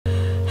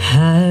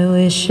I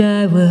wish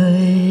I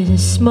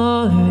was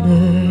smarter.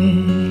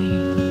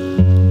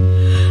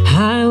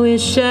 I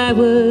wish I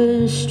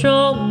was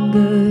stronger.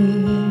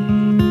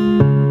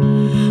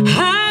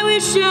 I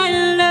wish I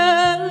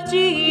loved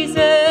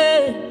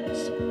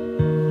Jesus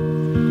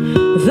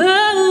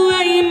the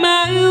way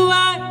my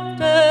wife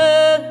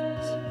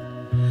does.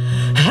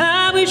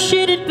 I wish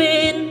it had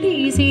been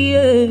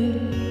easier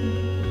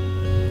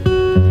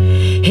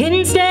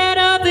instead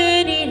of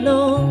any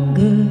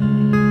longer.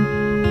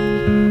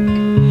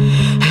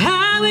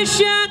 I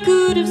wish I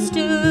could have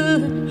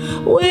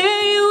stood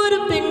where you would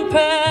have been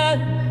proud.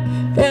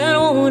 That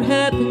won't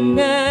happen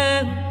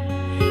now.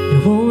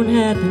 It won't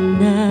happen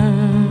now.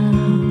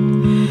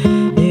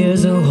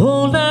 There's a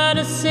whole lot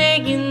of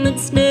singing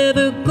that's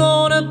never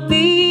gonna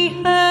be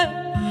heard,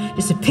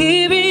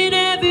 disappearing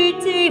every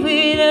day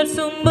without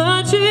so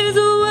much as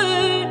a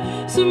word.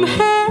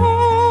 Somehow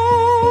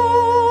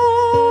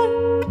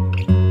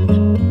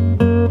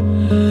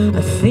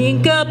I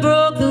think I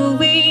broke the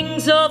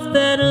wings off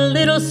that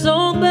little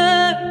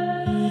songbird.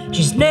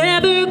 She's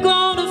never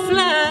gonna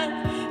fly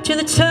to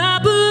the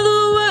top of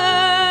the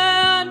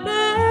world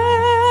now,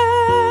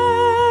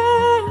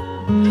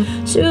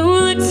 to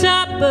the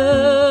top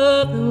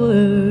of the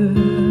world.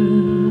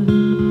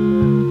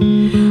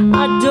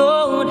 I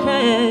don't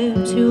have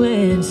to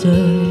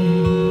answer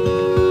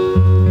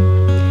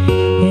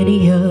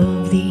any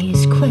of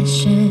these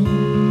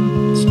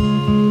questions.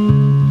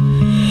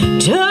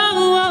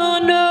 Don't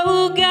want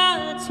no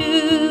God to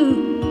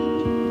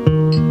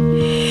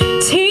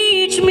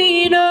teach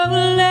me no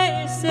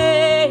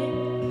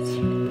lessons,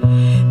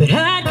 but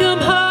I'd come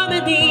home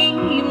in the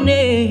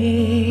evening,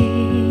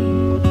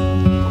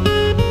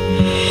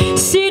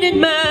 sit in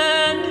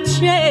my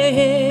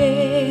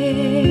chair.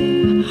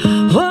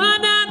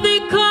 One night they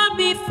called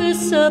me for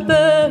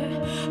supper.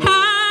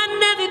 I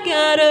never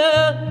got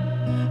up.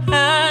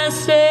 I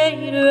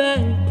stayed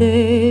right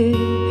there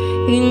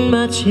in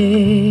my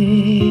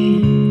chair.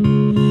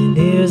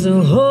 There's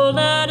a whole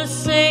lot of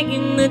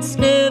singing that's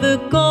never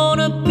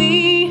gonna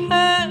be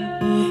heard,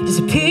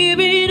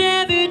 disappearing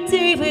every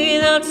day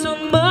without so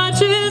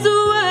much as a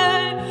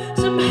word.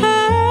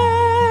 Somehow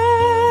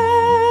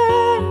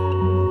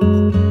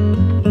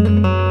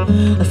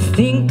I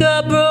think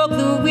I broke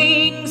the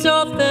wings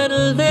off that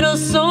little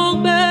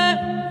songbird.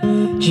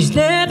 She's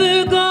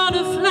never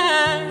gonna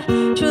fly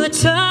to the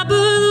top of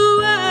the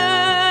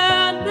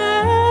world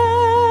now,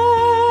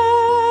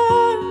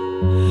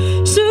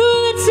 to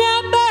the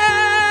top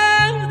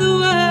of the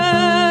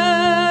world.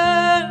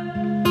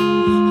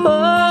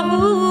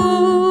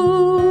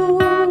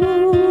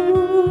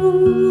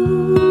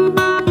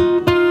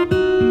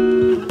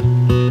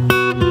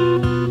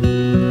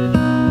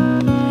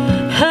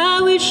 I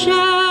wish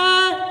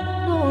I'd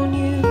known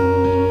you.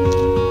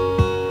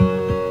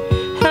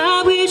 I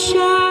wish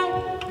I'd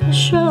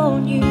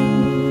shown you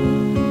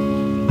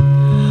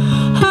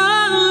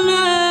all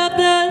of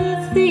the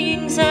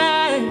things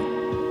I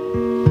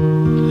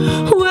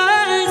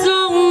was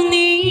on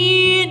the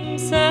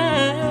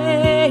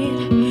inside,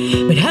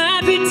 but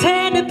I'd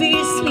pretend to be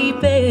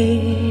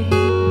sleeping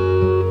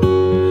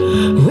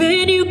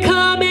when you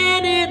come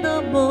in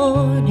the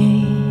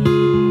morning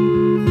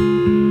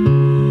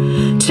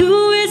to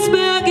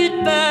whisper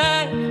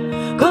goodbye.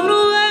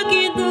 Gonna work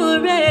in the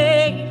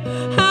rain.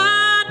 I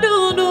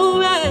don't know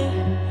why,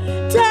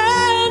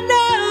 don't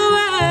know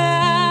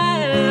why.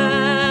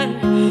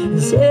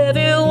 Is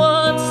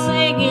everyone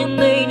singing?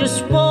 They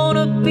just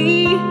wanna be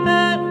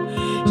heard,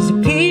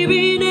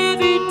 disappearing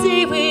every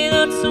day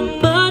without so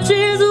much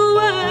as a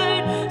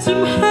word.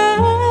 Somehow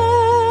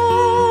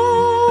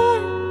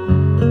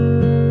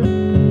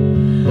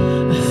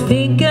I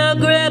think I'll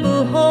grab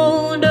a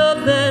hold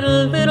of that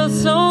little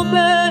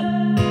songbird,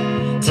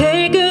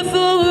 take her for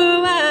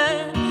a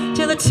ride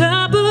to the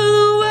top of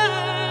the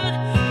world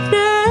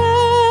now,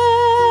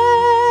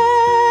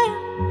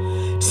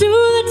 to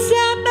the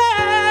top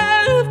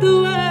of the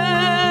world.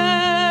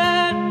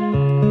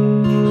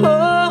 Oh,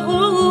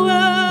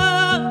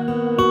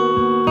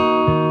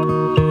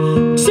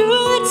 to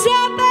the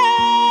top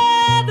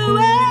of the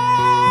world,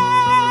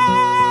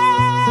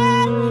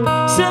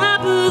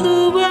 top of the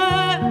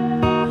world,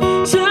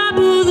 top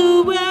of the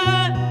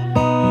world,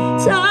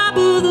 top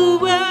of the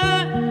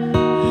world,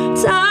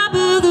 top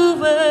of the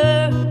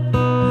world,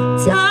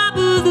 top of